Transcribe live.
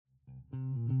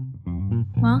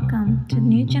Welcome to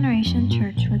New Generation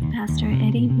Church with Pastor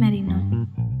Eddie Merino.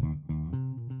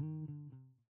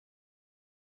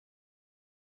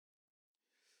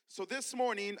 So this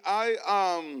morning, I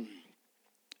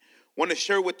want to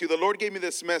share with you, the Lord gave me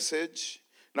this message,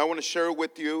 and I want to share it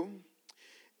with you.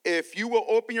 If you will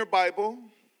open your Bible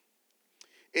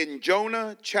in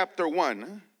Jonah chapter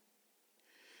 1,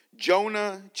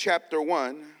 Jonah chapter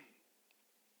 1,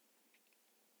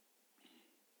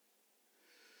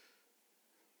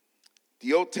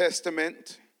 the Old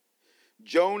Testament,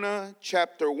 Jonah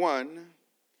chapter 1,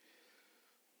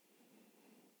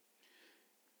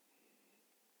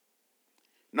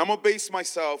 and I'm going to base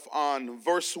myself on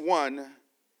verse 1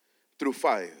 through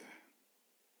 5.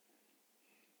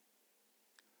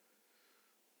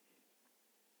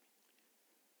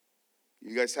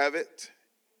 You guys have it?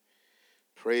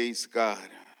 Praise God.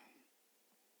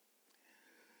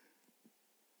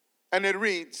 And it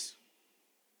reads,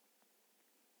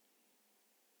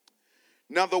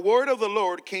 "Now the word of the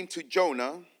Lord came to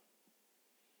Jonah,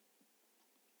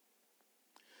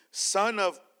 son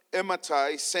of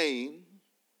Amittai, saying,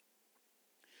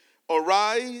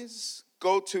 Arise,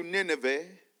 go to Nineveh,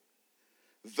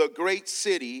 the great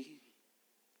city,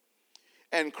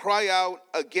 and cry out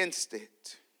against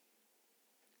it.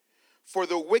 For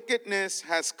the wickedness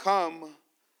has come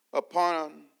up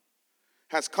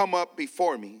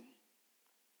before me."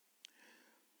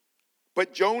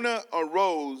 But Jonah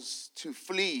arose to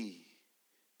flee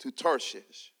to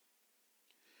Tarshish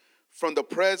from the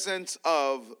presence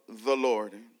of the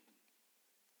Lord.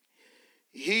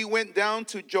 He went down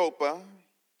to Joppa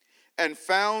and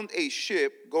found a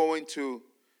ship going to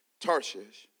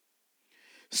Tarshish.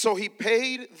 So he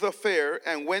paid the fare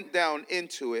and went down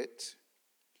into it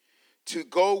to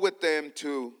go with them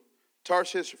to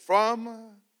Tarshish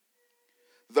from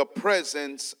the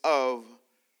presence of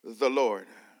the Lord.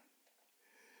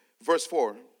 Verse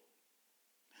 4.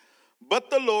 But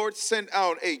the Lord sent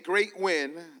out a great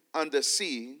wind on the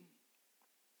sea,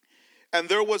 and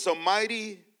there was a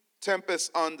mighty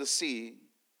tempest on the sea,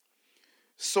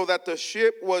 so that the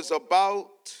ship was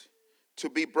about to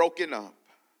be broken up.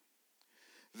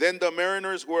 Then the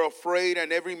mariners were afraid,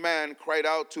 and every man cried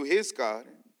out to his God,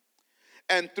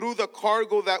 and threw the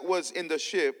cargo that was in the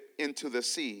ship into the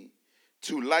sea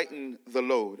to lighten the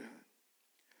load.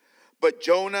 But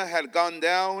Jonah had gone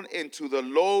down into the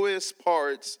lowest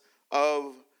parts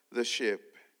of the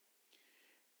ship,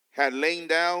 had lain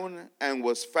down, and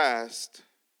was fast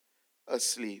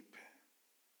asleep.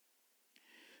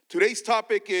 Today's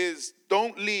topic is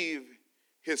don't leave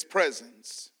his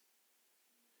presence.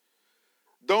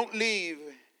 Don't leave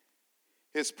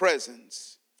his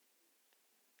presence.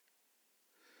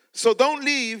 So don't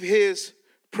leave his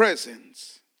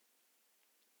presence.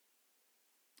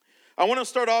 I want to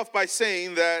start off by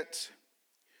saying that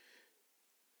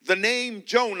the name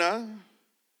Jonah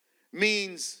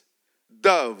means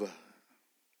dove.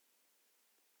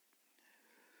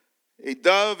 A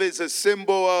dove is a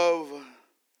symbol of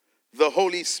the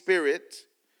Holy Spirit,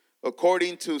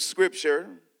 according to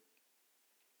Scripture.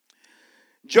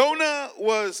 Jonah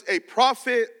was a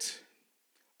prophet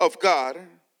of God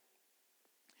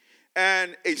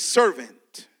and a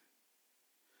servant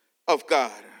of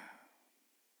God.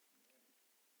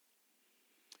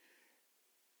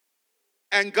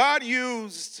 And God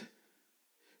used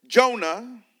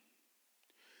Jonah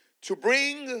to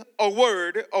bring a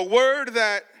word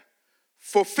that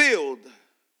fulfilled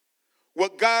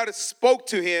what God spoke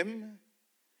to him.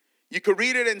 You could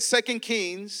read it in 2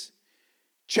 Kings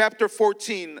chapter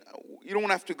 14. You don't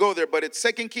have to go there, but it's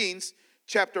 2 Kings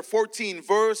chapter 14,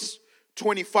 verse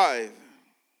 25.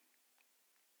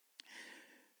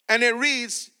 And it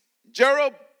reads,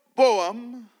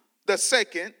 Jeroboam the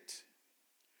second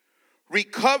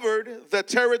recovered the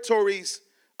territories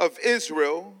of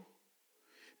Israel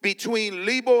between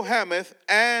Lebo Hamath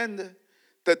and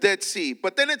the Dead Sea.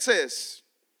 But then it says,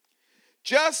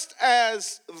 just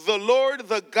as the Lord,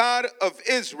 the God of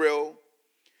Israel,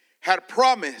 had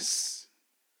promised.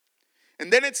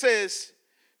 And then it says,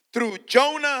 through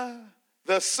Jonah,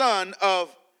 the son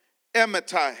of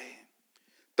Amittai,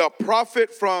 the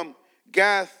prophet from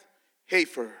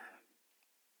Gath-Hepher.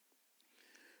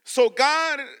 So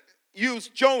God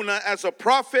used Jonah as a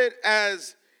prophet,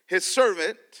 as his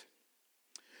servant.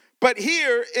 But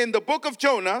here in the book of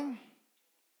Jonah,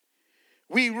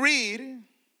 we read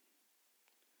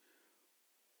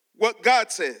what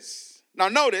God says. Now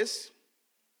notice,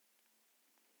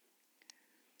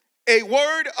 a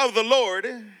word of the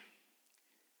Lord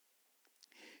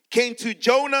came to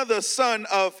Jonah the son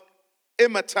of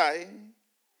Amittai,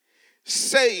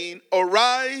 saying,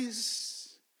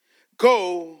 Arise,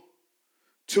 go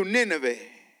to Nineveh.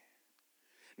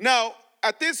 Now,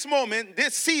 at this moment,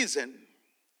 this season,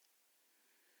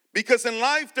 because in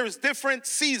life there's different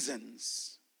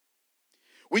seasons.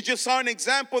 We just saw an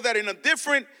example that in a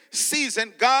different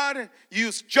season, God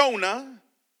used Jonah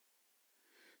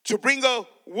to bring a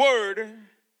word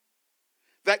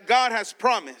that God has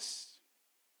promised.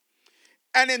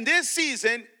 And in this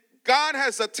season, God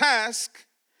has a task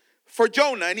for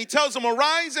Jonah. And he tells him,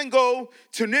 arise and go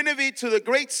to Nineveh, to the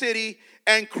great city,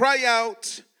 and cry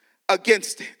out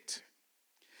against it.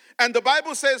 And the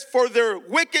Bible says, for their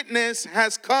wickedness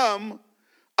has come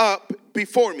up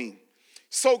before me.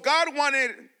 So God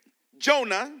wanted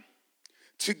Jonah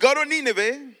to go to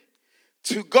Nineveh,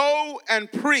 to go and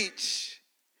preach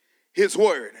his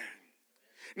word.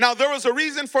 Now, there was a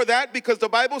reason for that, because the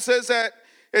Bible says that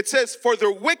it says, for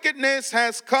their wickedness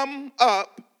has come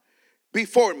up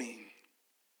before me.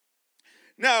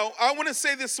 Now, I want to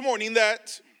say this morning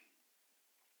that,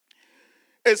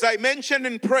 as I mentioned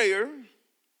in prayer,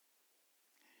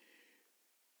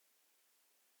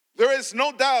 there is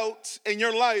no doubt in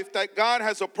your life that God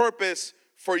has a purpose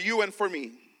for you and for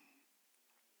me.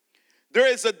 There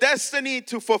is a destiny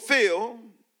to fulfill.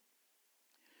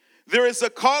 There is a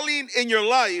calling in your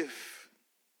life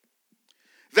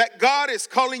that God is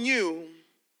calling you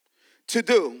to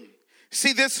do.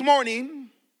 See, this morning,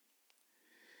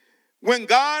 when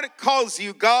God calls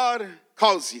you, God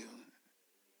calls you.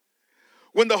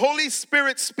 When the Holy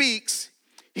Spirit speaks,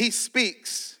 He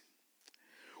speaks.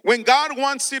 When God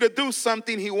wants you to do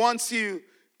something, He wants you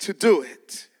to do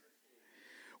it.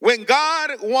 When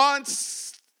God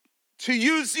wants to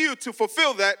use you to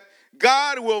fulfill that,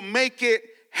 God will make it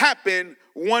happen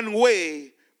one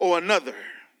way or another.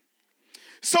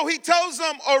 So he tells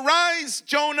them, arise,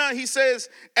 Jonah, he says,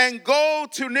 and go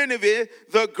to Nineveh,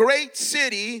 the great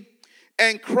city,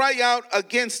 and cry out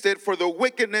against it, for the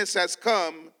wickedness has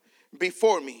come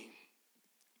before me.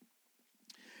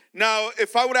 Now,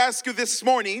 if I would ask you this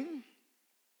morning,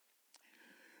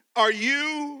 are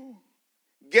you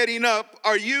getting up?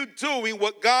 Are you doing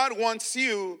what God wants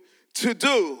you to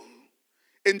do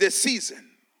in this season?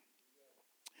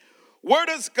 Where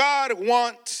does God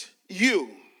want you?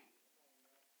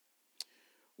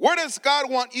 Where does God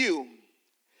want you?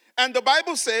 And the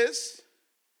Bible says,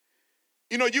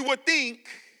 you would think,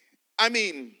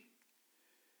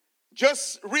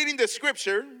 just reading the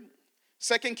scripture,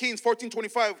 2 Kings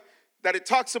 14:25, that it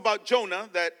talks about Jonah,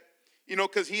 that,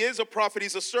 because he is a prophet,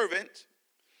 he's a servant,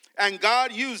 and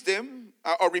God used him,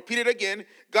 I'll repeat it again,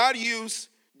 God used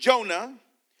Jonah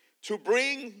to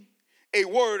bring a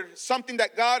word, something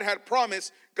that God had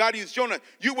promised. God used Jonah.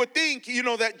 You would think,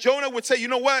 that Jonah would say, you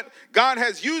know what? God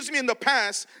has used me in the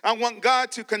past. I want God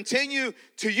to continue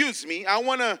to use me. I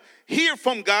want to hear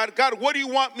from God. God, what do you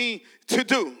want me to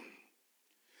do?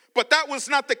 But that was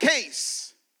not the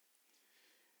case.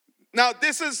 Now,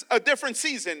 this is a different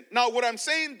season. Now, what I'm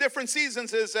saying different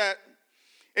seasons is that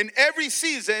in every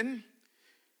season,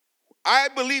 I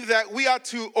believe that we ought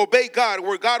to obey God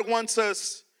where God wants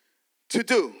us to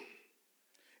do.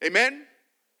 Amen?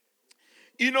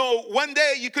 One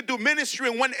day you could do ministry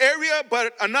in one area,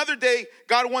 but another day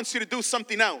God wants you to do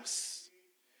something else.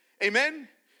 Amen?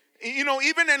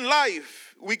 Even in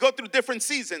life, we go through different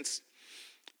seasons.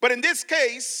 But in this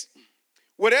case,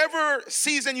 whatever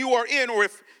season you are in, or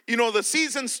if, the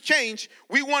seasons change,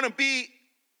 we want to be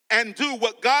and do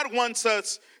what God wants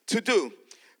us to do.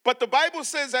 But the Bible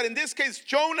says that in this case,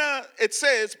 Jonah, it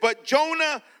says, but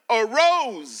Jonah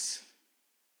arose.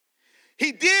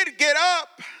 He did get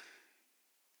up,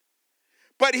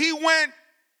 but he went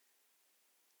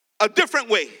a different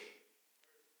way.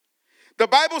 The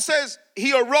Bible says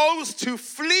he arose to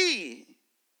flee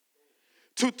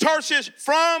to Tarshish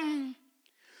from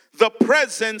the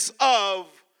presence of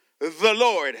the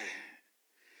Lord.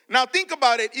 Now think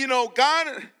about it.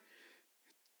 God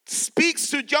speaks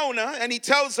to Jonah and he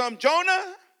tells him,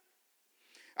 Jonah,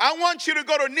 I want you to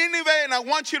go to Nineveh and I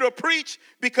want you to preach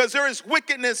because there is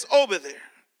wickedness over there.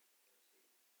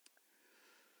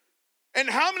 And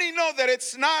how many know that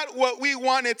it's not what we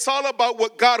want, it's all about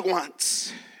what God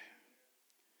wants?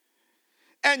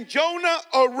 And Jonah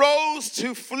arose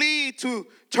to flee to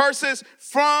Tarshish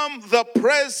from the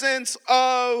presence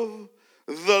of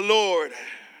the Lord.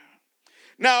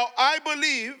 Now, I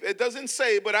believe, it doesn't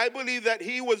say, but I believe that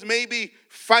he was maybe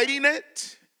fighting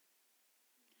it.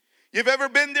 You've ever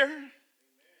been there?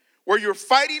 Where you're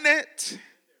fighting it?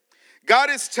 God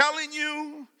is telling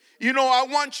you, I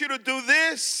want you to do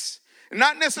this.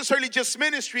 Not necessarily just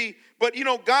ministry, but,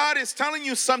 God is telling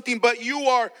you something, but you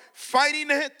are fighting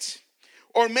it.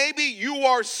 Or maybe you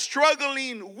are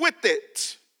struggling with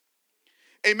it.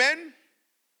 Amen?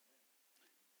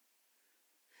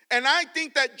 And I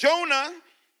think that Jonah,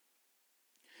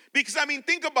 because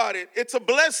think about it. It's a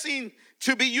blessing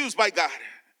to be used by God.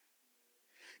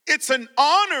 It's an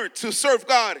honor to serve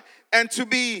God and to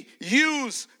be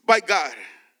used by God.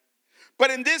 But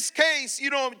in this case,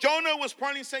 Jonah was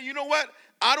probably saying, you know what?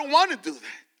 I don't want to do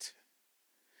that.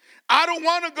 I don't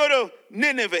want to go to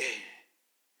Nineveh.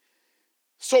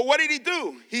 So what did he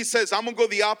do? He says, I'm going to go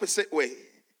the opposite way.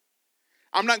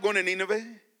 I'm not going to Nineveh.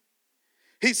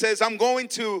 He says, I'm going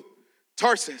to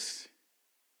Tarsus.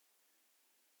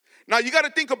 Now you got to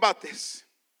think about this.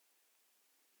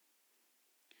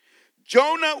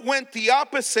 Jonah went the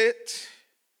opposite.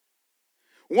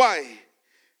 Why?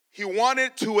 He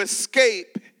wanted to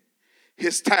escape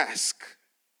his task.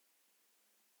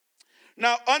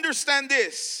 Now understand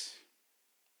this.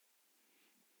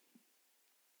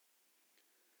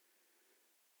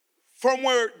 From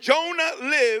where Jonah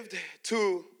lived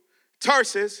to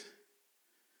Tarsus,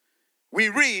 we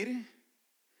read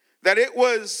that it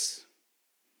was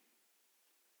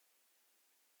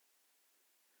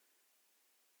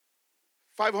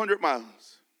 500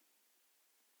 miles.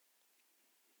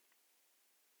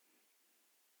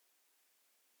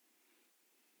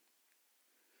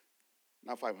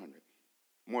 Not 500.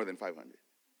 More than 500.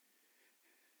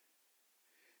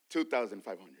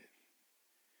 2,500.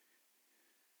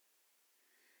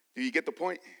 Do you get the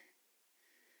point?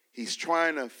 He's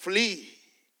trying to flee.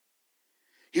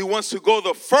 He wants to go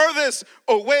the furthest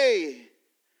away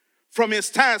from his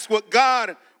task, what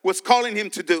God was calling him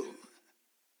to do.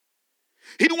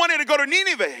 He wanted to go to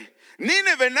Nineveh.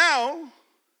 Nineveh now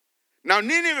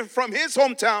Nineveh from his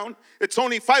hometown, it's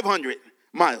only 500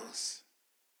 miles.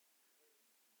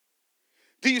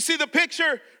 Do you see the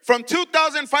picture? From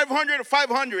 2,500 to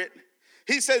 500.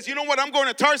 He says, you know what, I'm going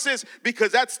to Tarsus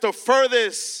because that's the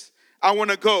furthest I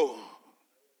want to go.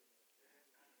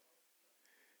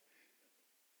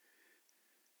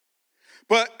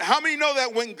 But how many know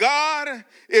that when God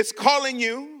is calling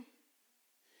you,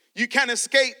 you can't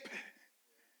escape.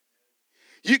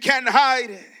 You can't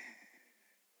hide.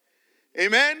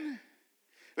 Amen?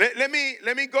 Let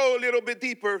me go a little bit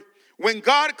deeper. When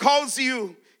God calls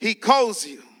you, he calls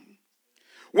you.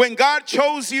 When God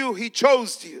chose you, he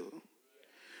chose you.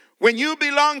 When you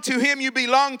belong to him, you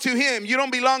belong to him. You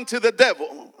don't belong to the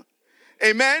devil.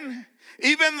 Amen?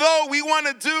 Even though we want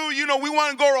to do, we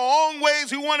want to go our own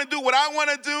ways. We want to do what I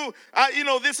want to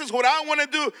do. This is what I want to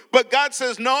do. But God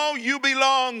says, no, you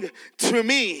belong to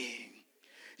me.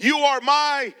 You are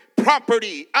my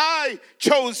property. I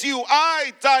chose you.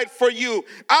 I died for you.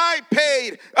 I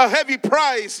paid a heavy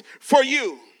price for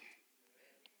you.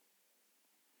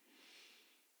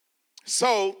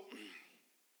 So,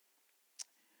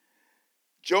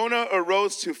 Jonah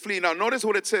arose to flee. Now, notice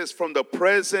what it says, from the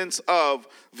presence of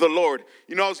the Lord.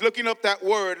 I was looking up that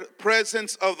word,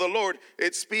 presence of the Lord.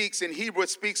 It speaks, in Hebrew, it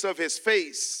speaks of his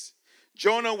face.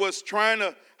 Jonah was trying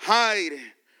to hide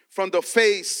from the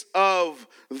face of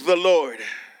the Lord.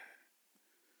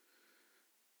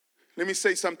 Let me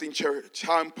say something, church,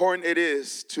 how important it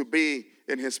is to be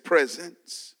in his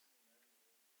presence,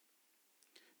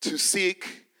 to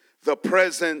seek the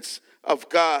presence of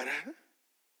God.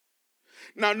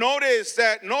 Now notice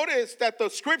that the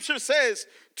scripture says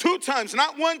 2 times,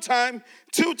 not 1 time,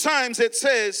 2 times it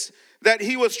says that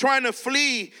he was trying to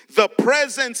flee the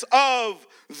presence of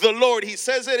the Lord. He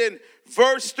says it in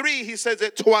verse 3, he says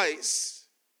it twice.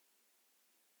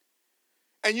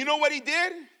 And you know what he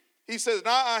did? He says,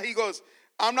 he goes,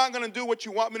 I'm not going to do what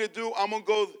you want me to do. I'm going to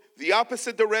go the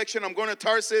opposite direction. I'm going to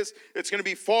Tarsus. It's going to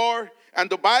be far. And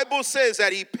the Bible says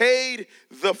that he paid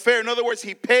the fare. In other words,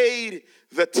 he paid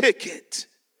the ticket.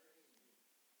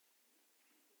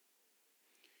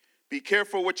 Be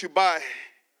careful what you buy.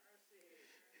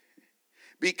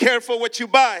 Be careful what you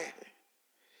buy.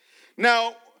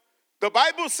 Now, the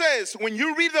Bible says, when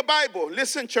you read the Bible,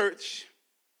 listen, church,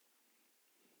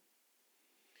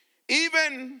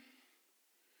 even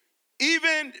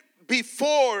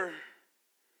before,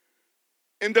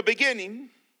 in the beginning,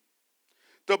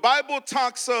 the Bible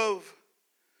talks of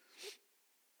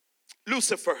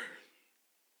Lucifer.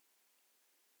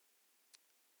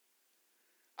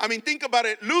 Think about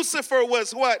it. Lucifer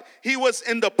was what? He was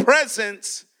in the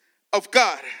presence of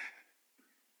God.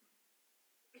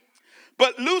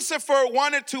 But Lucifer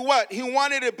wanted to what? He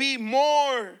wanted to be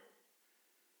more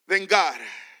than God.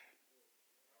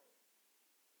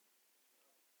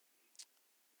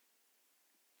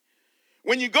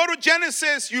 When you go to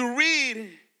Genesis, you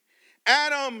read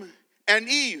Adam and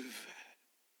Eve.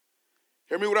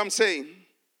 Hear me what I'm saying?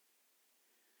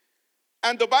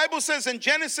 And the Bible says in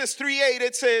Genesis 3:8,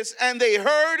 it says, and they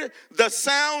heard the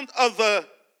sound of the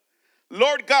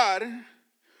Lord God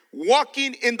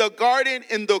walking in the garden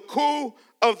in the cool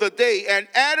of the day. And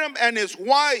Adam and his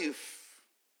wife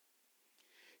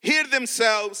hid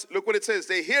themselves. Look what it says.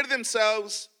 They hid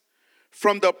themselves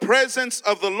from the presence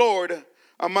of the Lord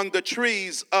among the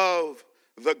trees of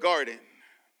the garden.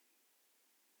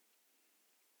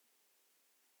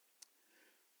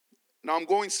 Now I'm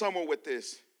going somewhere with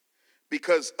this.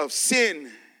 Because of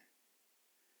sin,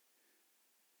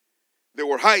 they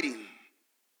were hiding.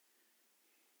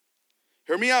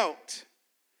 Hear me out.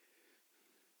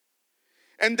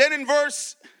 And then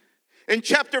in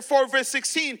chapter 4, verse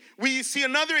 16, we see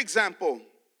another example.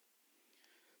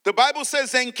 The Bible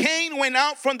says, and Cain went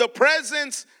out from the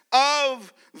presence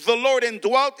of the Lord and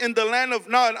dwelt in the land of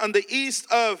Nod on the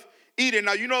east of Eden.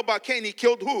 Now you know about Cain. He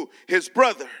killed who? His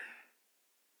brother.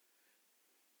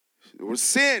 It was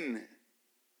sin.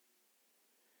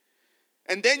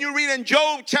 And then you read in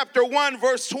Job chapter 1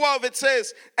 verse 12, it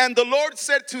says, and the Lord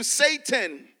said to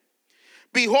Satan,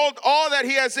 behold, all that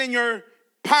he has in your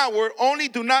power, only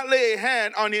do not lay a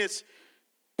hand on his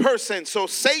person. So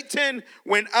Satan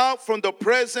went out from the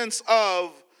presence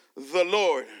of the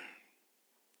Lord.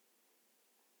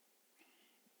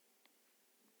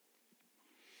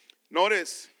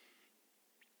 Notice,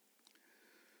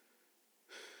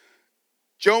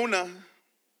 Jonah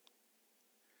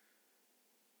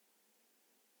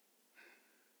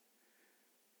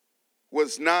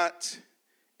was not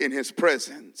in his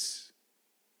presence.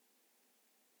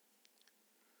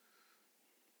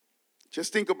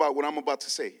 Just think about what I'm about to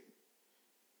say.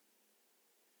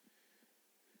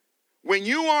 When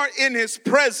you are in his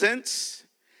presence,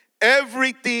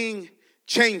 everything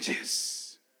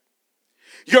changes.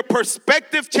 Your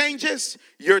perspective changes,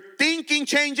 your thinking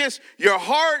changes, your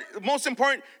heart, most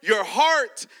important, your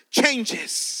heart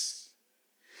changes.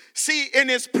 See, in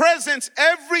his presence,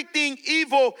 everything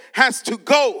evil has to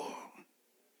go.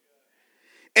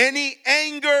 Any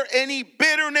anger, any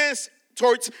bitterness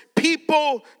towards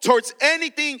people, towards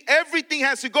anything, everything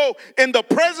has to go in the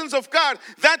presence of God.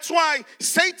 That's why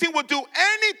Satan will do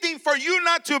anything for you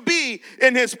not to be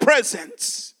in his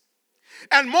presence.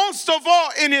 And most of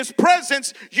all, in his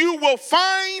presence, you will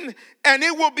find, and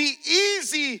it will be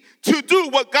easy to do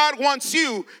what God wants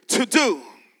you to do.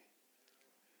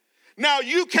 Now,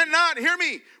 you cannot, hear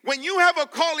me, when you have a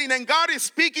calling and God is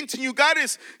speaking to you, God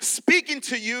is speaking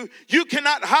to you, you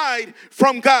cannot hide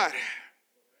from God.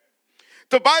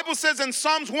 The Bible says in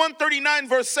Psalms 139,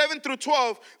 verse 7 through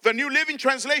 12, the New Living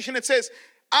Translation, it says,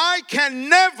 I can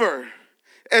never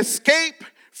escape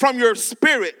from your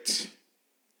spirit.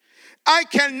 I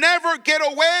can never get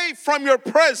away from your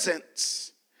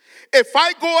presence. If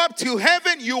I go up to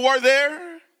heaven, you are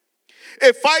there.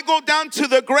 If I go down to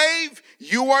the grave,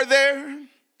 you are there.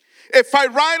 If I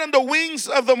ride on the wings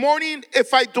of the morning,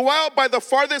 if I dwell by the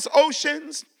farthest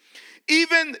oceans,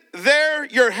 even there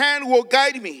your hand will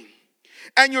guide me,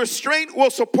 and your strength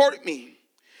will support me.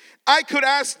 I could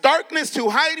ask darkness to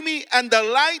hide me, and the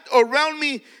light around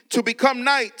me to become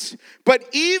night. But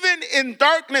even in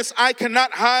darkness, I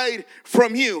cannot hide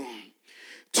from you.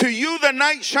 To you, the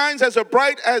night shines as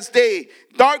bright as day.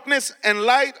 Darkness and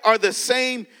light are the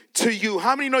same to you.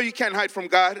 How many know you can't hide from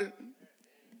God?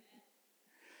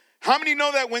 How many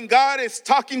know that when God is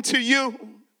talking to you,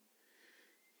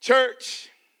 church?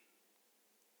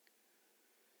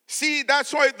 See,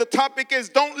 that's why the topic is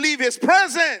don't leave his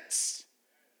presence.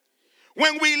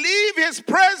 When we leave his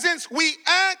presence, we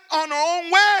act on our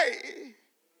own way.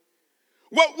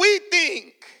 What we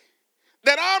think,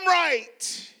 that I'm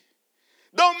right.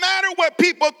 Don't matter what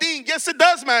people think. Yes, it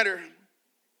does matter.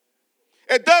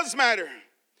 It does matter.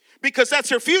 Because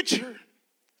that's your future.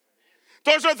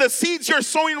 Those are the seeds you're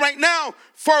sowing right now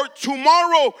for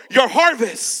tomorrow, your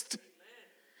harvest.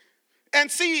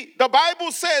 And see, the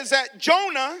Bible says that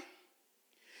Jonah,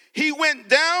 he went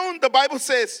down, the Bible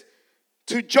says,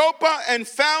 to Joppa and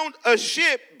found a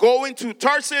ship going to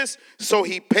Tarsus. So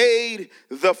he paid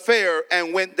the fare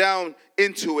and went down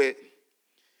into it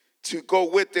to go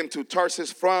with them to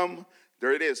Tarsus from,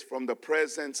 there it is, from the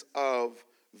presence of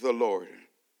the Lord.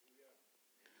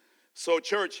 So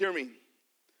church, hear me.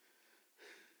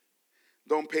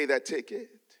 Don't pay that ticket.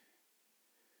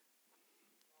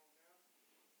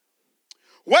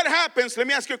 What happens, let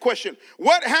me ask you a question.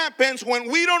 What happens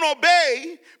when we don't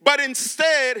obey, but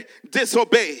instead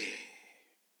disobey?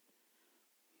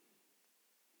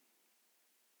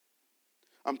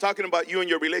 I'm talking about you and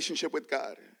your relationship with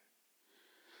God.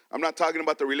 I'm not talking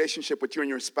about the relationship with you and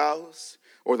your spouse,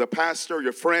 or the pastor,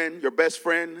 your friend, your best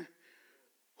friend.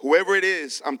 Whoever it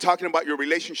is, I'm talking about your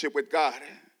relationship with God.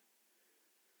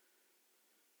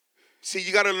 See,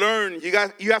 you got to learn.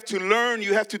 You have to learn.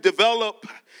 You have to develop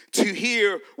to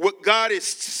hear what God is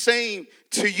saying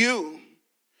to you.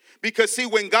 Because see,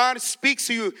 when God speaks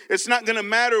to you, it's not going to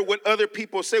matter what other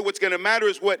people say. What's going to matter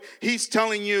is what he's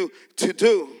telling you to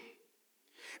do.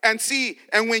 And see,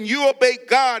 and when you obey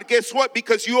God, guess what?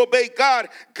 Because you obey God,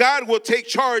 God will take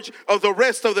charge of the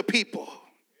rest of the people.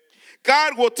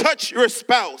 God will touch your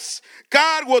spouse.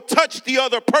 God will touch the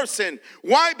other person.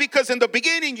 Why? Because in the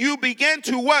beginning you began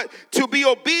to what? To be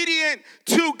obedient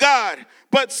to God.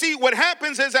 But see, what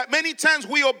happens is that many times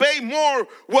we obey more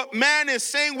what man is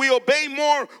saying. We obey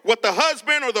more what the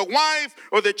husband or the wife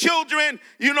or the children.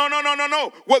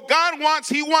 No. What God wants,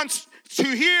 he wants to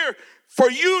hear, for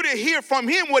you to hear from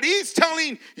him what he's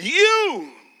telling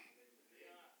you.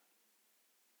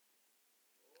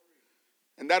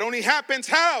 And that only happens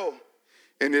how?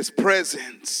 In his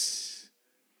presence.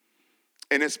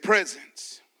 In his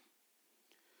presence.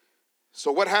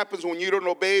 So what happens when you don't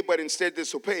obey but instead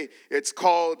disobey? It's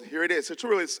called, here it is. It's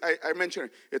really, I mentioned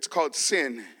it. It's called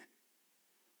sin.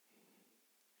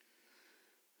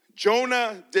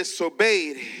 Jonah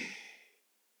disobeyed.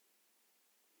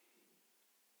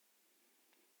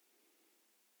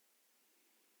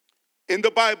 In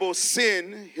the Bible,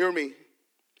 sin, hear me,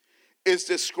 is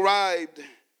described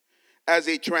as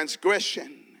a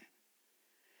transgression,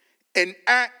 an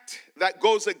act that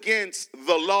goes against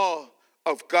the law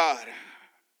of God.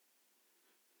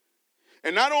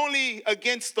 And not only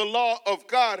against the law of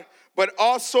God, but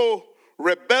also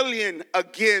rebellion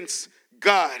against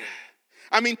God.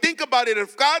 I mean, think about it.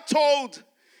 If God told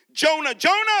Jonah,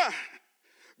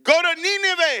 go to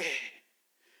Nineveh,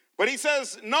 but he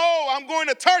says, no, I'm going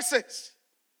to Tarsus.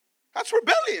 That's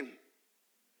rebellion.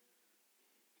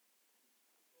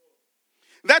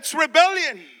 That's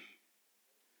rebellion.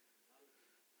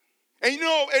 And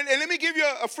and let me give you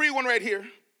a free one right here.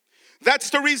 That's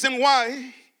the reason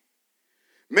why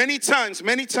many times,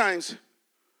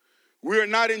 we are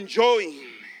not enjoying,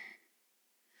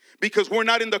 because we're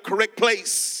not in the correct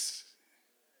place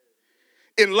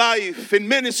in life, in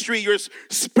ministry, your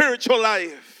spiritual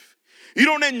life.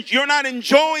 You're not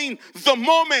enjoying the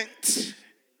moment.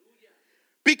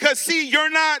 Because see, you're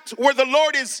not where the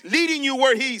Lord is leading you,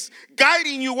 where he's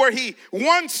guiding you, where he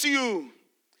wants you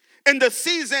in the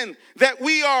season that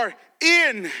we are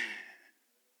in.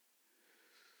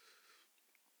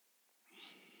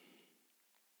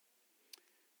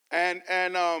 And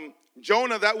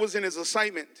Jonah, that was in his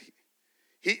assignment.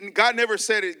 God never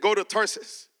said it, go to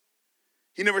Tarsus.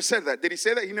 He never said that. Did he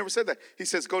say that? He never said that. He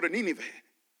says, go to Nineveh.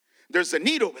 There's a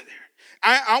need over there.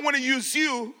 I want to use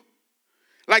you.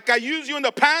 Like I used you in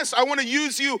the past, I want to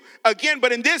use you again.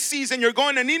 But in this season, you're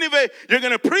going to Nineveh. You're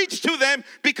going to preach to them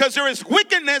because there is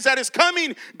wickedness that is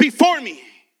coming before me.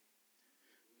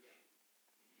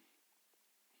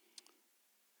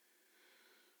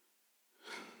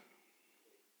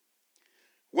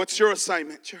 What's your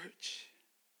assignment, church?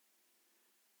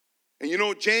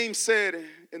 And James said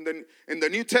in the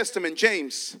New Testament,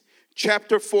 James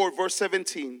chapter 4, verse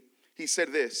 17, he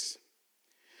said this.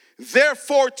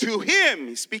 Therefore to him,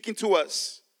 he's speaking to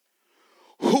us,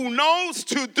 who knows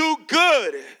to do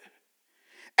good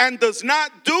and does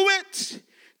not do it,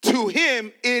 to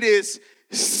him it is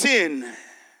sin.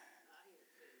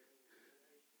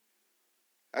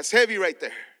 That's heavy right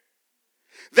there.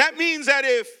 That means that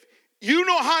if you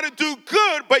know how to do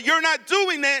good, but you're not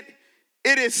doing it,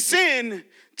 it is sin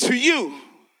to you.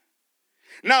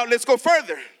 Now let's go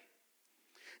further.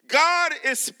 God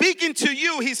is speaking to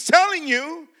you. He's telling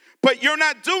you, but you're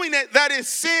not doing it. That is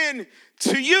sin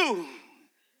to you.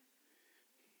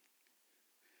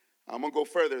 I'm going to go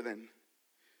further then.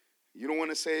 You don't want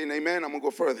to say an amen? I'm going to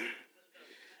go further.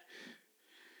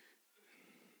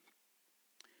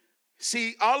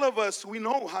 See, all of us, we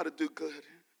know how to do good.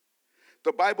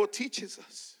 The Bible teaches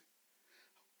us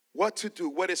what to do,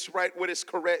 what is right, what is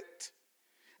correct.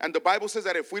 And the Bible says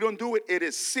that if we don't do it, it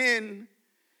is sin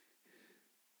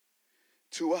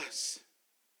to us.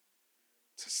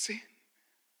 It's a sin.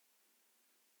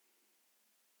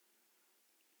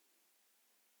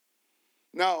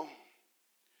 Now,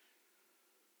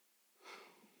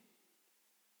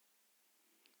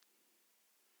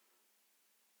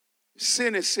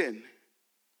 sin is sin.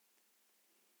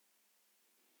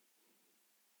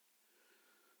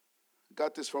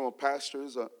 Got this from a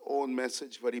pastor's own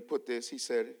message, but he put this. He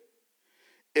said,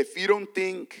 if you don't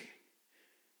think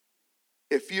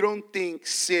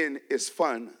sin is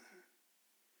fun,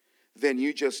 then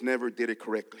you just never did it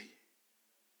correctly.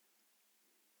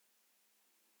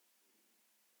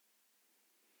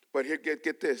 But here,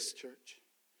 get this, church.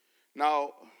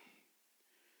 Now,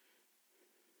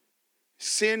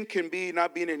 Sin can be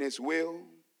not being in his will.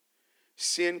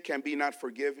 Sin can be not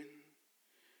forgiven.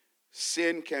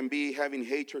 Sin can be having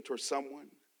hatred towards someone.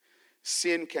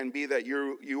 Sin can be that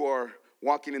you are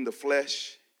walking in the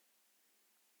flesh.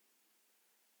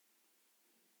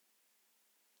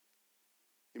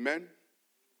 Amen?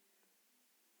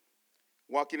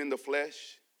 Walking in the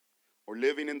flesh or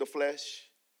living in the flesh.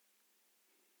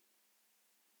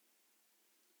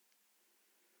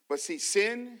 But see,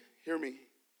 sin, hear me,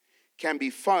 can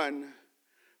be fun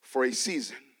for a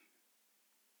season.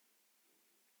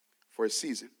 For a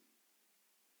season.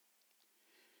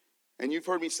 And you've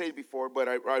heard me say it before, but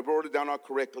I wrote it down all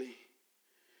correctly.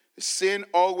 Sin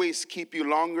always keeps you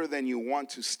longer than you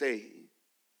want to stay.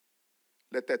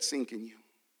 Let that sink in you.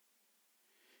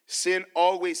 Sin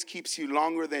always keeps you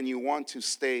longer than you want to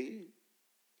stay.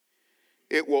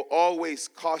 It will always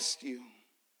cost you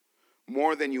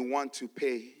more than you want to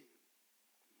pay.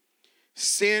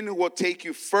 Sin will take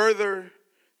you further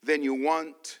than you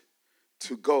want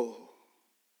to go.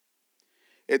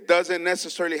 It doesn't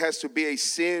necessarily have to be a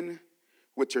sin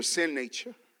with your sin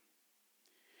nature.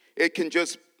 It can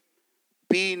just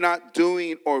be not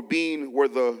doing or being where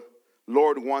the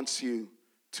Lord wants you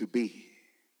to be.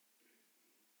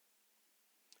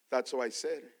 That's why I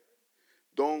said,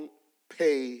 don't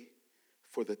pay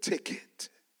for the ticket.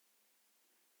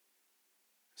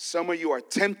 Some of you are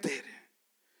tempted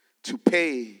to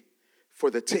pay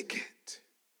for the ticket.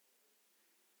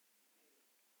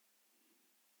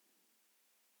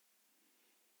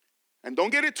 And don't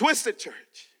get it twisted,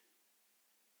 church.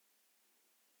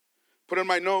 Put in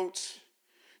my notes.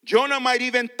 Jonah might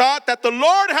even thought that the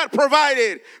Lord had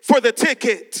provided for the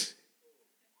ticket.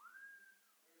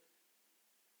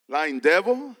 Lying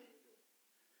devil.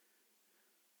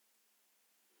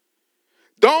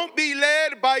 Don't be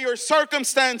led by your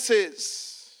circumstances.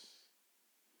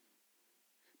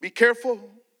 Be careful.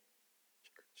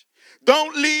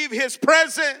 Don't leave his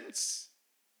presence.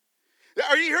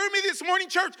 Are you hearing me this morning,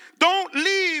 church? Don't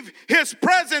leave his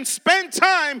presence. Spend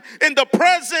time in the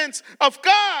presence of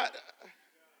God.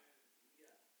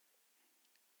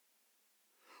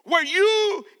 Where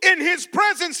you, in his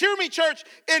presence, hear me, church,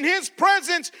 in his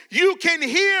presence, you can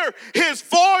hear his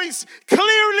voice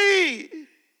clearly.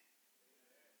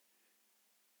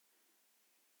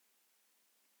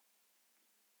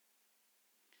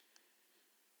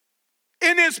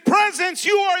 In his presence,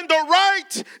 you are in the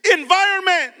right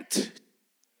environment.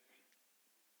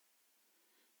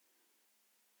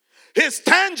 His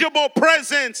tangible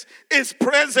presence is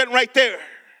present right there.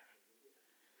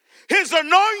 His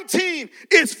anointing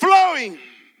is flowing.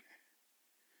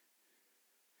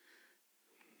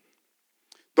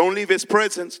 Don't leave his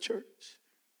presence, church.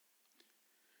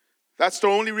 That's the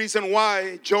only reason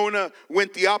why Jonah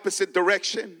went the opposite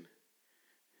direction.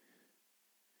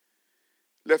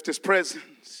 Left his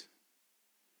presence.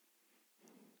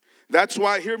 That's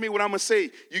why, hear me what I'm going to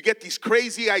say. You get these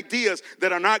crazy ideas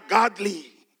that are not godly.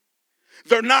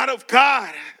 They're not of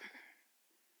God.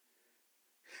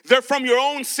 They're from your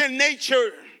own sin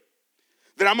nature.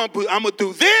 That I'm gonna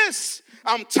do this.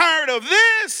 I'm tired of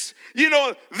this.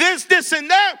 This, and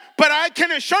that. But I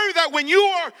can assure you that when you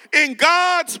are in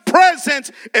God's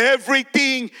presence,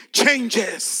 everything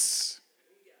changes.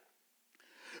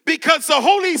 Because the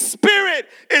Holy Spirit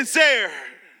is there.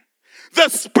 The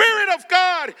Spirit of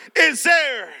God is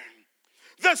there.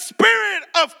 The Spirit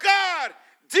of God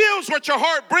deals with your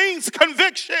heart, brings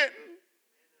conviction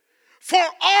for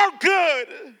our good,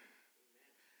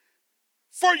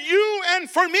 for you and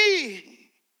for me.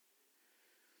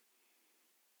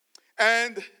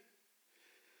 And,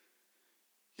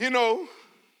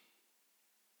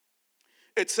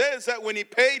 it says that when he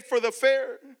paid for the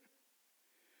fare,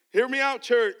 hear me out,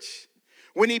 church,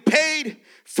 when he paid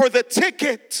for the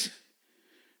ticket,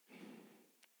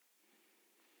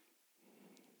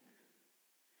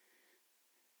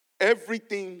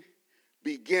 everything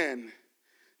began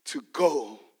to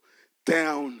go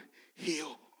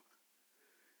downhill.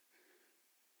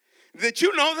 Did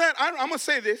you know that? I'm going to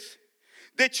say this.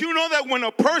 Did you know that when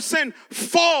a person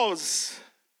falls,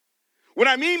 what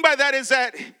I mean by that is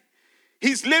that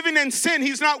he's living in sin.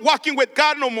 He's not walking with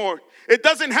God no more. It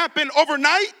doesn't happen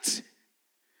overnight.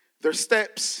 There's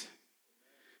steps.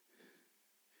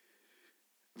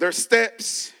 There's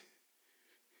steps.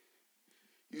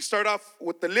 You start off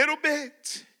with a little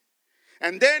bit,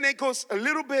 and then it goes a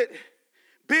little bit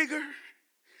bigger,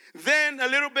 then a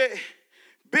little bit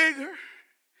bigger,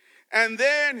 and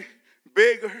then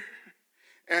bigger,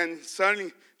 and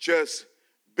suddenly just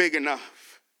big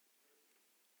enough.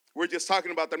 We're just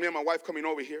talking about that, me and my wife coming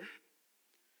over here.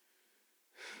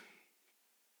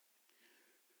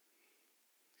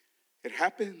 It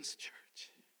happens,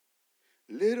 church,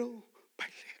 little by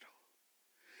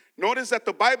little. Notice that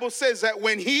the Bible says that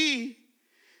when he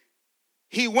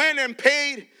went and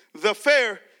paid the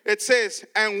fare, it says,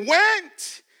 and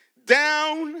went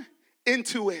down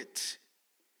into it.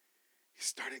 He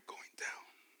started going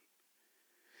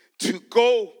down. To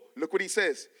go, look what he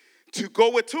says, to go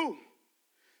with who?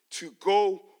 To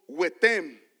go with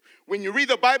them. When you read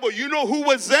the Bible, you know who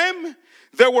was them?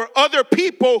 There were other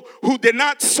people who did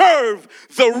not serve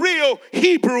the real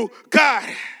Hebrew God.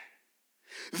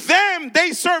 Them,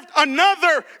 they served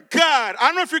another God. I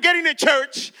don't know if you're getting it,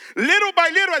 church. Little by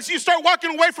little, as you start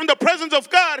walking away from the presence of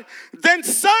God, then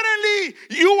suddenly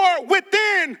you are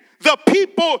within the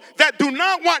people that do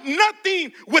not want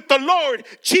nothing with the Lord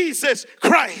Jesus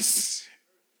Christ.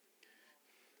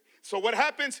 So what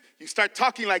happens? You start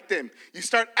talking like them. You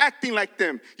start acting like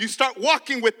them. You start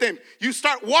walking with them. You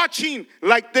start watching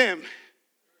like them.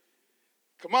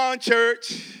 Come on,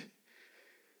 church.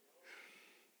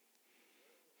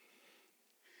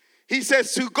 He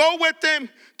says to go with them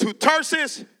to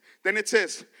Tarsus. Then it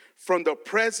says, from the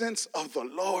presence of the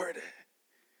Lord.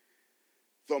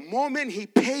 The moment he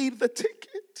paid the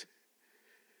ticket.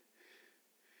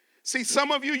 See,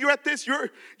 some of you, you're at this,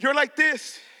 you're like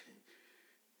this.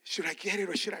 Should I get it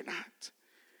or should I not?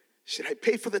 Should I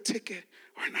pay for the ticket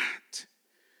or not?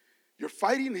 You're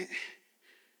fighting it.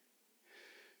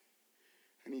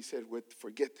 And he said,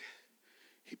 forget it.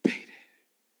 He paid it.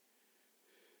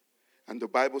 And the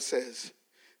Bible says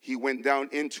he went down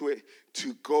into it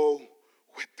to go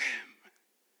with them.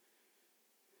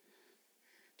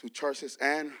 To Tarsus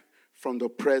and from the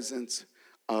presence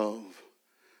of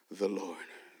the Lord.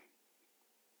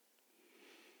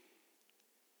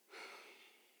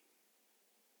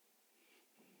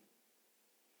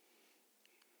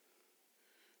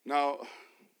 Now,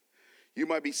 you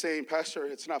might be saying, Pastor,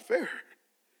 it's not fair.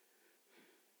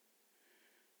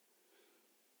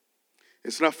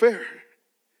 It's not fair.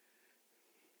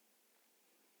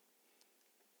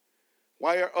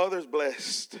 Why are others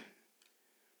blessed?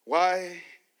 Why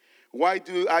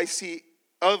do I see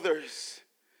others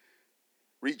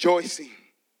rejoicing,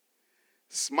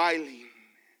 smiling,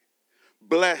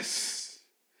 blessed?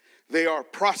 They are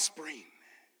prospering.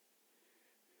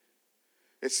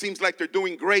 It seems like they're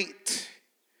doing great.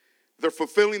 They're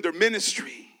fulfilling their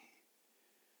ministry.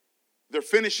 They're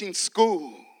finishing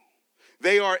school.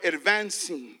 They are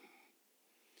advancing.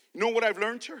 You know what I've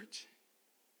learned, church?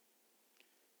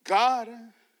 God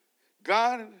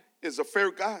is a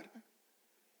fair God.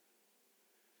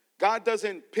 God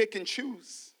doesn't pick and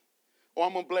choose. Oh,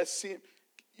 I'm going to bless him.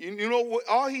 You know what?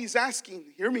 All he's asking,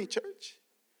 hear me, church.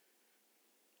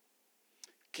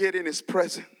 Get in his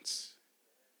presence.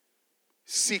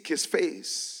 Seek his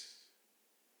face.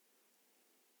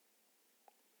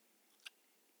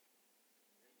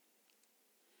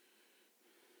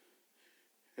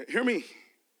 Hear me.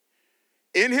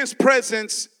 In his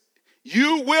presence,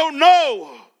 you will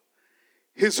know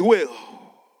his will.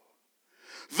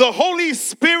 The Holy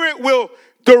Spirit will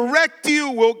direct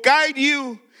you, will guide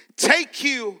you, take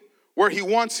you where he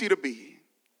wants you to be.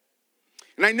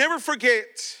 And I never forget,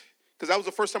 because that was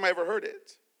the first time I ever heard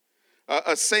it,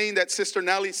 a saying that Sister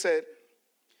Nellie said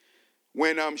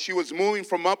when she was moving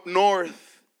from up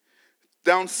north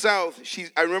down south.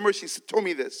 I remember she told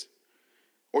me this.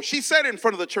 Or she said it in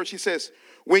front of the church. She says,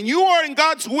 when you are in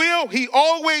God's will, he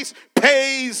always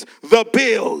pays the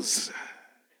bills.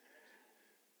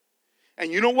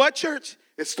 And you know what, church?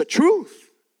 It's the truth.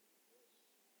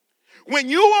 When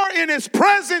you are in his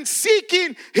presence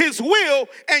seeking his will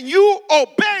and you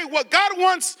obey what God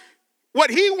wants, what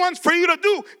he wants for you to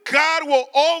do, God will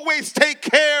always take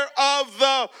care of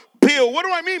the bill. What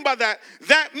do I mean by that?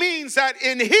 That means that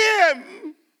in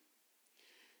him,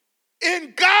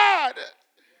 in God,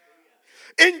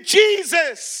 in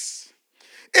Jesus,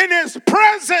 in his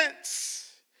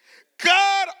presence,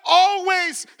 God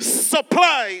always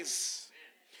supplies.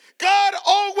 God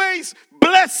always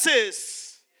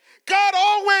blesses. God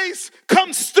always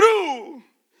comes through.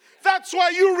 That's why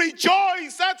you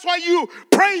rejoice. That's why you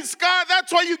praise God.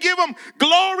 That's why you give him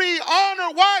glory,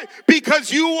 honor. Why?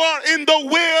 Because you are in the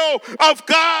will of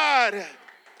God.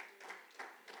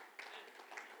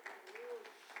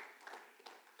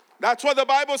 That's what the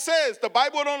Bible says. The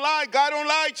Bible don't lie. God don't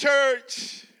lie,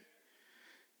 church.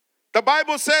 The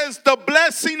Bible says the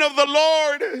blessing of the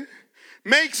Lord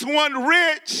makes one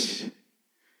rich,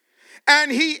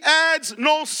 and he adds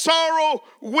no sorrow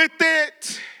with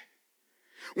it.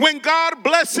 When God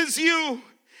blesses you,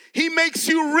 he makes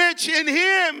you rich in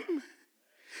him.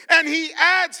 And he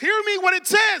adds, hear me what it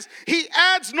says, he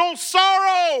adds no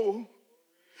sorrow.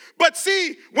 But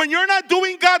see, when you're not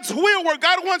doing God's will where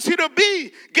God wants you to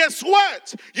be, guess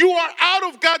what? You are out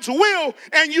of God's will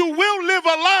and you will live a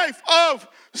life of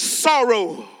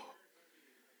sorrow.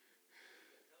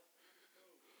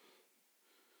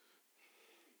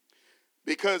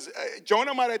 Because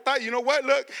Jonah might have thought, you know what,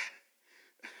 look,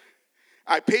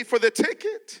 I paid for the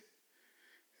ticket.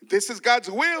 This is God's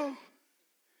will.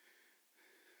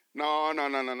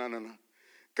 No.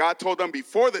 God told them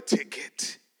before the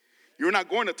ticket, you're not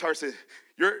going to Tarshish.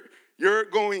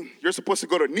 You're supposed to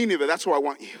go to Nineveh. That's where I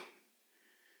want you.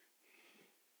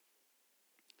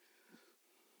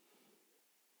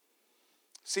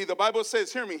 See, the Bible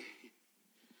says, hear me.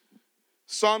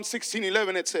 Psalm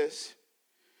 16:11, it says,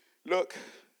 look,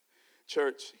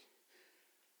 church,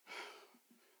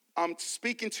 I'm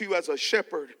speaking to you as a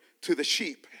shepherd to the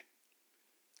sheep.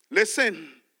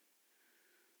 Listen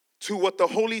to what the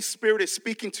Holy Spirit is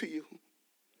speaking to you.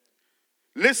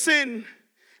 Listen,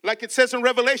 like it says in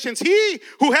Revelations, he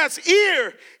who has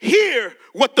ear, hear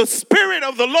what the Spirit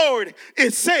of the Lord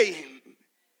is saying.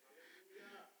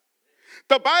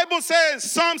 The Bible says,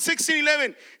 Psalm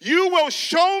 16:11, you will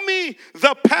show me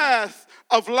the path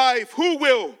of life. Who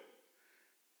will?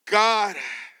 God.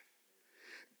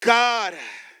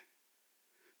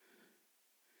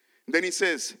 Then he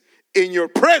says, in your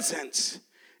presence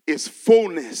is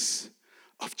fullness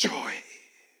of joy.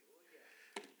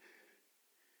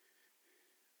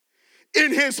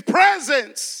 In his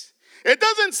presence, it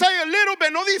doesn't say a little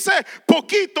bit, no dice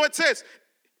poquito, it says,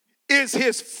 is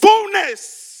his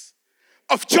fullness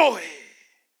of joy.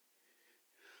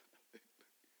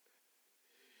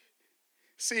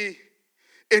 See,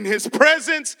 in his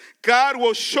presence, God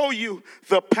will show you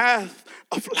the path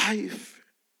of life.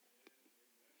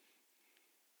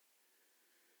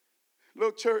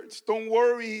 Look, church, don't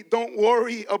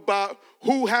worry about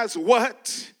who has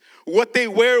what they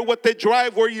wear, what they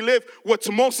drive, where you live. What's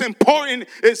most important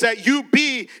is that you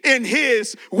be in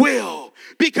his will.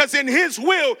 Because in his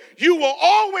will, you will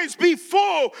always be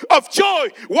full of joy.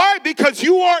 Why? Because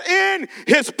you are in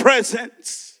his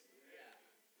presence.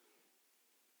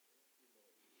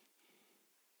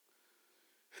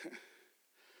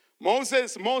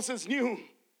 Moses knew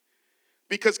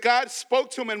because God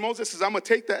spoke to him and Moses says, I'm going to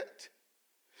take that.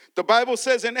 The Bible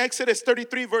says in Exodus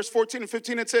 33, verse 14 and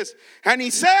 15, it says, and he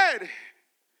said,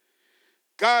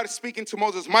 God speaking to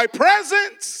Moses, my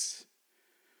presence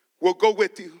will go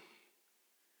with you.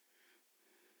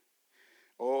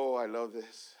 Oh, I love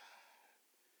this.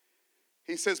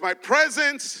 He says, my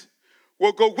presence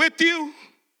will go with you.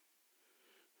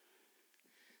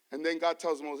 And then God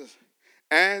tells Moses,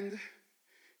 and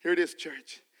here it is,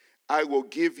 church, I will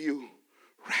give you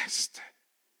rest.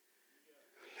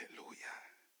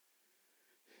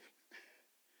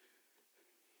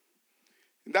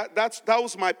 That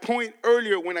was my point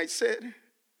earlier when I said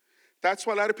that's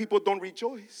why a lot of people don't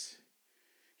rejoice.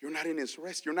 You're not in his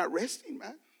rest. You're not resting,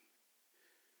 man.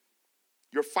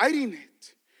 You're fighting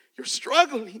it. You're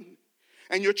struggling.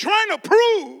 And you're trying to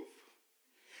prove.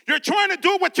 You're trying to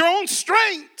do it with your own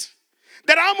strength.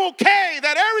 That I'm okay.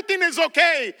 That everything is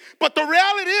okay. But the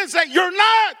reality is that you're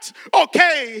not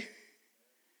okay.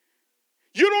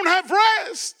 You don't have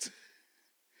rest.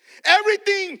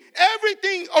 Everything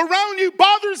around you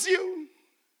bothers you.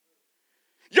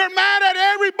 You're mad at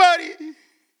everybody.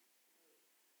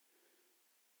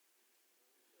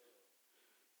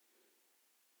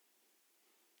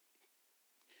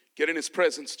 Get in his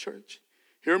presence, church.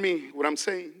 Hear me, what I'm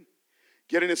saying.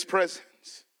 Get in his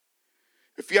presence.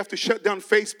 If you have to shut down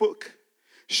Facebook,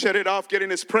 shut it off, get in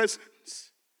his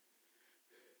presence.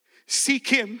 Seek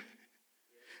him.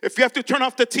 If you have to turn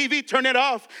off the TV, turn it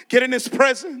off. Get in his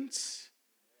presence.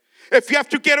 If you have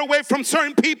to get away from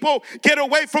certain people, get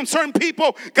away from certain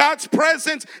people. God's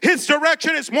presence, his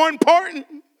direction is more important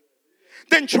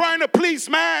than trying to please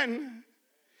man,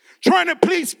 trying to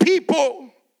please people,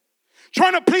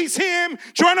 trying to please him,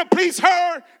 trying to please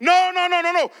her. No.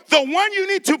 The one you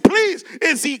need to please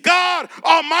is the God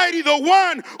Almighty, the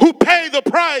one who paid the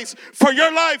price for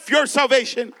your life, your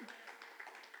salvation.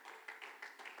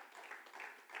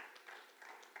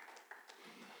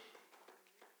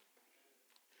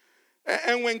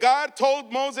 And when God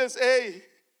told Moses, hey,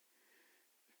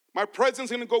 my presence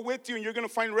is going to go with you and you're going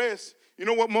to find rest. You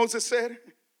know what Moses said?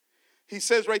 He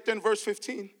says right there in verse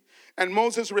 15, and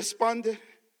Moses responded,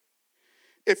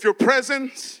 if your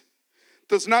presence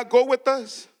does not go with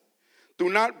us, do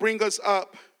not bring us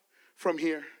up from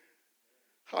here.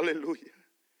 Hallelujah.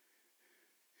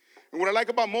 And what I like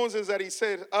about Moses is that he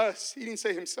said us. He didn't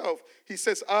say himself. He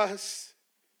says us.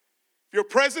 If your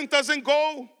presence doesn't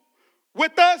go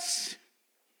with us,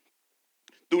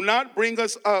 do not bring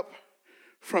us up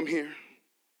from here.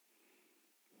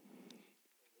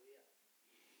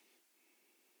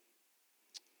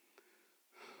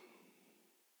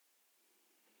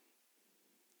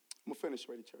 I'm going to finish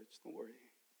ready, church. Don't worry.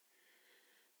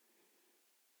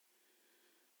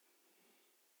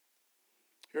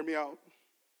 Hear me out.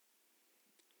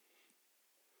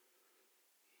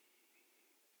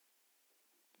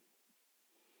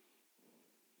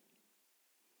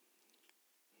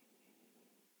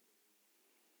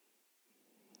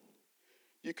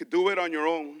 You could do it on your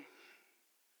own.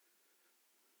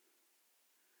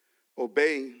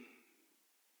 Obeying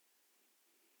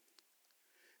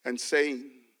and saying,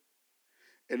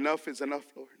 enough is enough,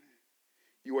 Lord.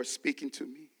 You are speaking to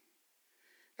me.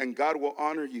 And God will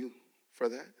honor you for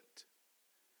that.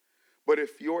 But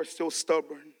if you're still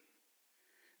stubborn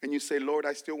and you say, Lord,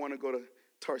 I still want to go to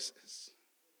Tarsus.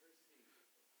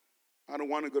 I don't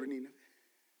want to go to Nineveh.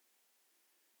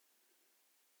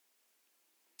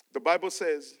 The Bible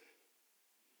says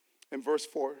in verse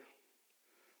 4,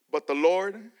 but the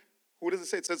Lord, who does it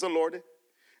say? It says the Lord.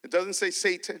 It doesn't say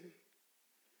Satan.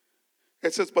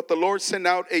 It says, but the Lord sent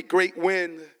out a great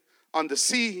wind on the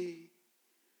sea,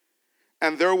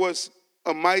 and there was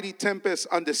a mighty tempest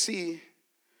on the sea.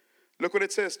 Look what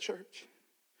it says, church.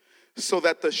 So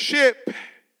that the ship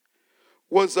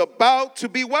was about to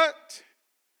be what?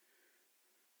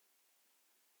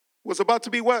 Was about to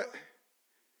be what?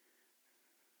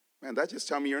 Man, that just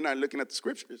tells me you're not looking at the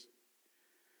scriptures.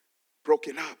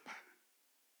 Broken up.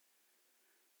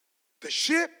 The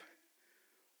ship,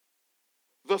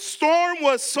 the storm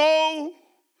was so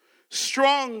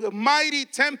strong, the mighty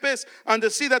tempest on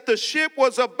the sea, that the ship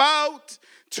was about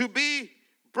to be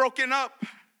broken up.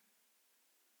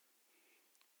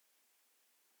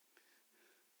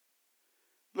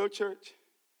 Look, church,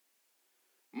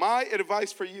 my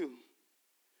advice for you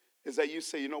is that you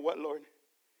say, you know what, Lord?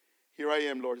 Here I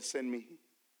am, Lord, send me.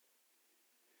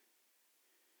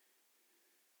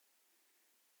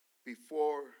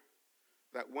 Before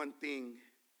that one thing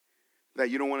that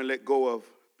you don't want to let go of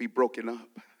be broken up.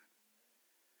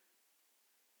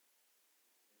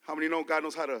 How many know God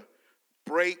knows how to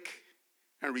break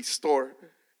and restore?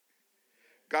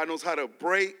 God knows how to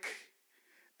break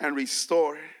and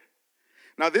restore.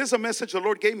 Now, this is a message the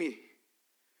Lord gave me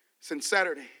since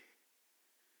Saturday.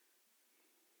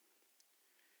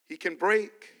 He can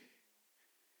break,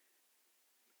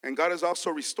 and God is also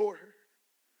restored.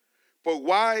 But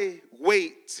why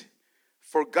wait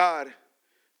for God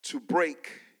to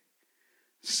break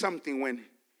something when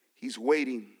He's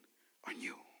waiting on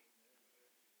you?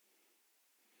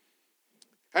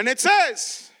 And it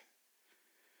says,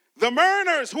 the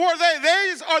mariners, who are they?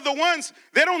 These are the ones,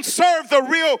 they don't serve the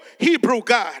real Hebrew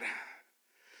God.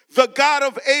 The God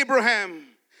of Abraham,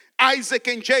 Isaac,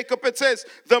 and Jacob. It says,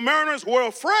 the mariners were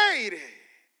afraid.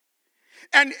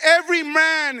 And every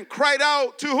man cried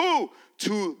out to who?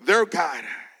 To their God.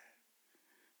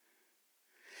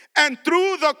 And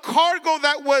threw the cargo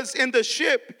that was in the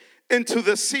ship into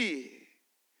the sea.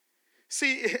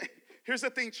 See, here's the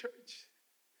thing, church.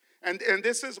 And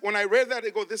this is, when I read that, I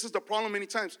go, this is the problem many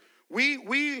times.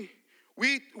 We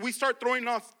start throwing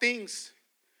off things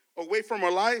away from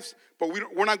our lives, but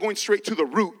we're not going straight to the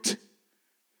root.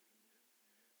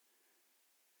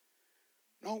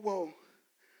 No, well,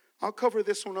 I'll cover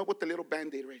this one up with the little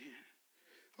Band-Aid right here.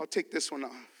 I'll take this one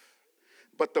off.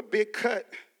 But the big cut,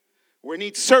 we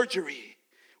need surgery.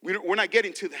 We're not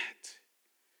getting to that.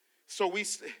 So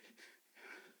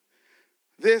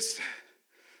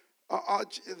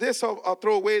I'll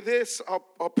throw away. This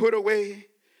I'll put away.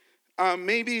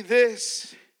 Maybe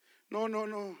this. No,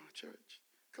 church.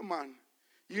 Come on.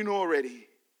 You know already.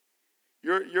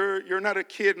 You're not a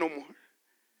kid no more.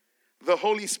 The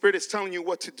Holy Spirit is telling you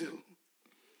what to do.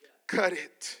 Cut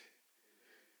it.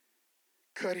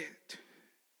 Cut it.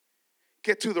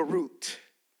 Get to the root.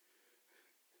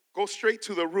 Go straight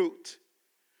to the root.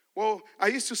 Well, I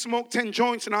used to smoke 10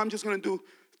 joints and now I'm just going to do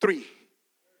 3.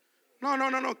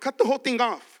 No. Cut the whole thing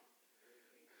off.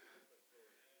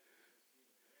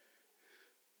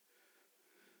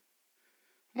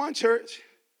 Come on, church.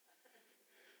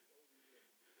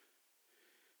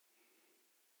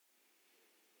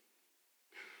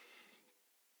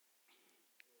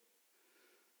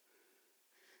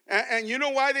 And you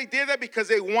know why they did that? Because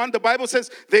the Bible says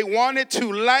they wanted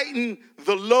to lighten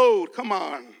the load. Come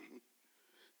on.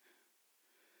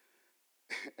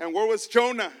 And where was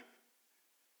Jonah?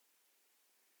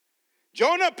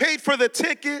 Jonah paid for the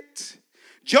ticket.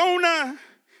 Jonah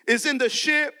is in the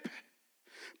ship.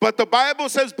 But the Bible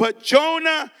says, but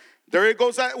Jonah, there it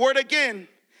goes that word again,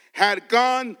 had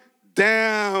gone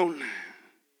down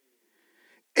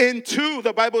into,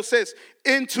 the Bible says,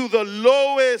 into the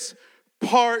lowest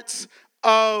parts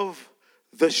of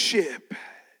the ship.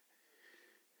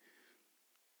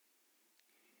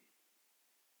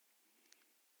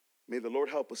 May the Lord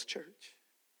help us, church.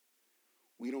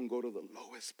 We don't go to the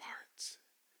lowest parts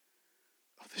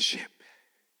of the ship.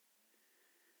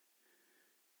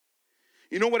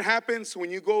 You know what happens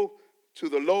when you go to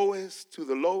the lowest,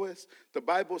 the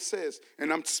Bible says,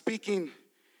 and I'm speaking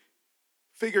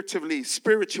figuratively,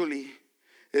 spiritually,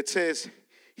 it says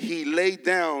he laid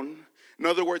down. In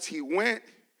other words, he went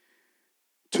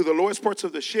to the lowest parts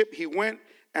of the ship. He went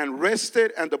and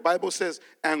rested, and the Bible says,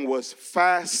 and was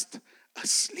fast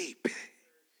asleep.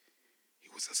 He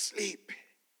was asleep.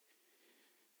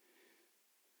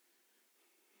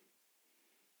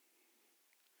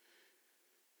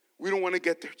 We don't want to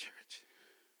get there, church,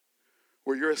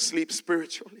 where you're asleep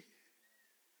spiritually.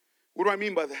 What do I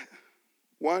mean by that?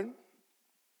 One,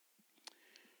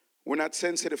 we're not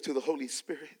sensitive to the Holy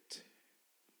Spirit.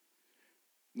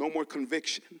 No more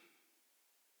conviction.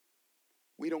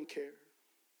 We don't care.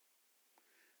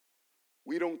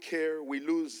 We don't care. We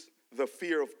lose the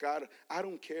fear of God. I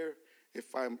don't care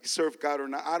if I serve God or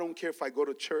not. I don't care if I go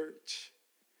to church.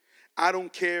 I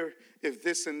don't care if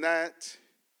this and that.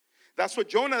 That's what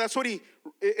Jonah,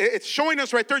 it's showing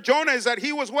us right there. Jonah is that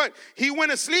he was what? He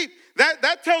went asleep.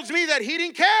 That tells me that he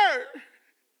didn't care.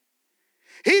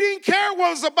 He didn't care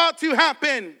what was about to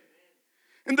happen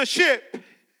in the ship.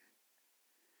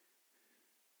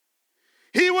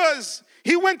 He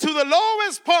went to the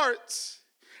lowest parts.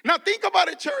 Now think about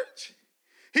it, church.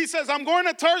 He says, I'm going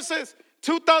to Tarsus,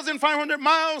 2,500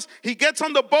 miles. He gets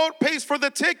on the boat, pays for the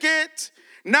ticket.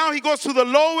 Now he goes to the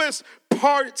lowest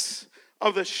parts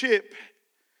of the ship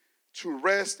to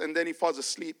rest, and then he falls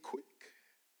asleep quick.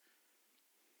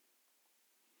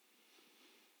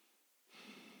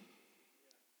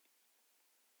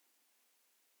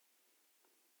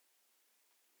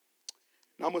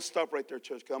 Now I'm going to stop right there,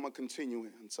 church, because I'm going to continue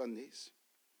on Sundays.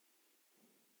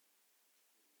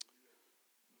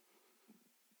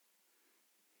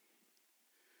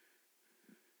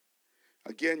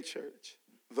 Again, church,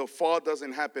 the fall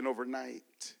doesn't happen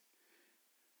overnight.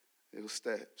 Little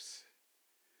steps.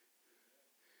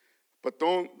 But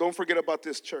don't forget about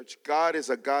this, church. God is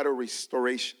a God of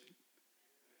restoration.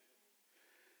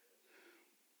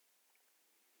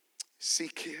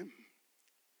 Seek him.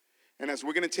 And as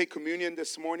we're going to take communion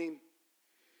this morning,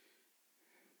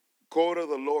 go to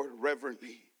the Lord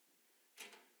reverently.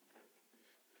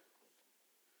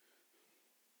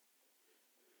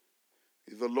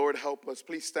 May the Lord help us.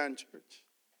 Please stand, church.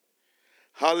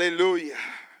 Hallelujah.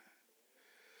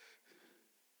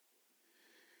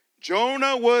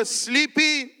 Jonah was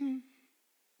sleeping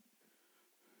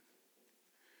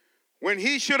when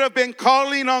he should have been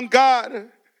calling on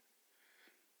God.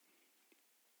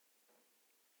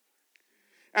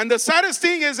 And the saddest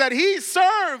thing is that he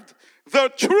served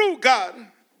the true God,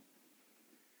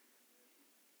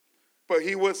 but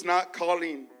he was not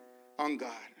calling on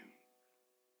God.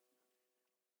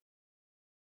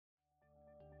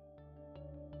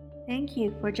 Thank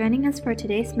you for joining us for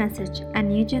today's message at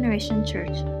New Generation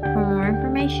Church. For more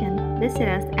information, visit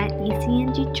us at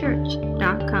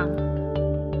ecngchurch.com.